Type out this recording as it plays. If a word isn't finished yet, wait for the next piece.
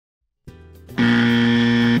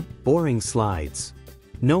Boring slides.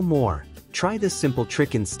 No more. Try this simple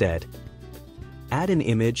trick instead. Add an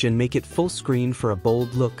image and make it full screen for a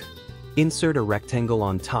bold look. Insert a rectangle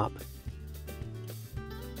on top.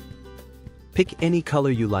 Pick any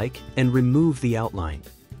color you like and remove the outline.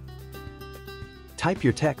 Type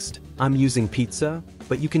your text. I'm using pizza,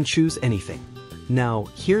 but you can choose anything. Now,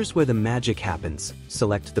 here's where the magic happens.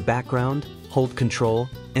 Select the background, hold Ctrl,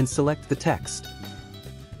 and select the text.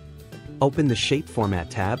 Open the Shape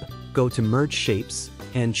Format tab, go to Merge Shapes,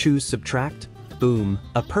 and choose Subtract. Boom,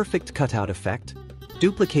 a perfect cutout effect.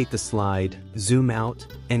 Duplicate the slide, zoom out,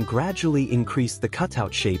 and gradually increase the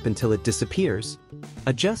cutout shape until it disappears.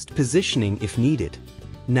 Adjust positioning if needed.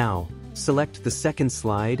 Now, select the second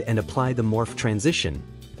slide and apply the morph transition.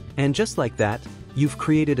 And just like that, you've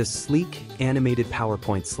created a sleek, animated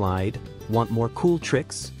PowerPoint slide. Want more cool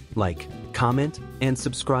tricks? Like, comment, and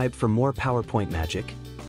subscribe for more PowerPoint magic.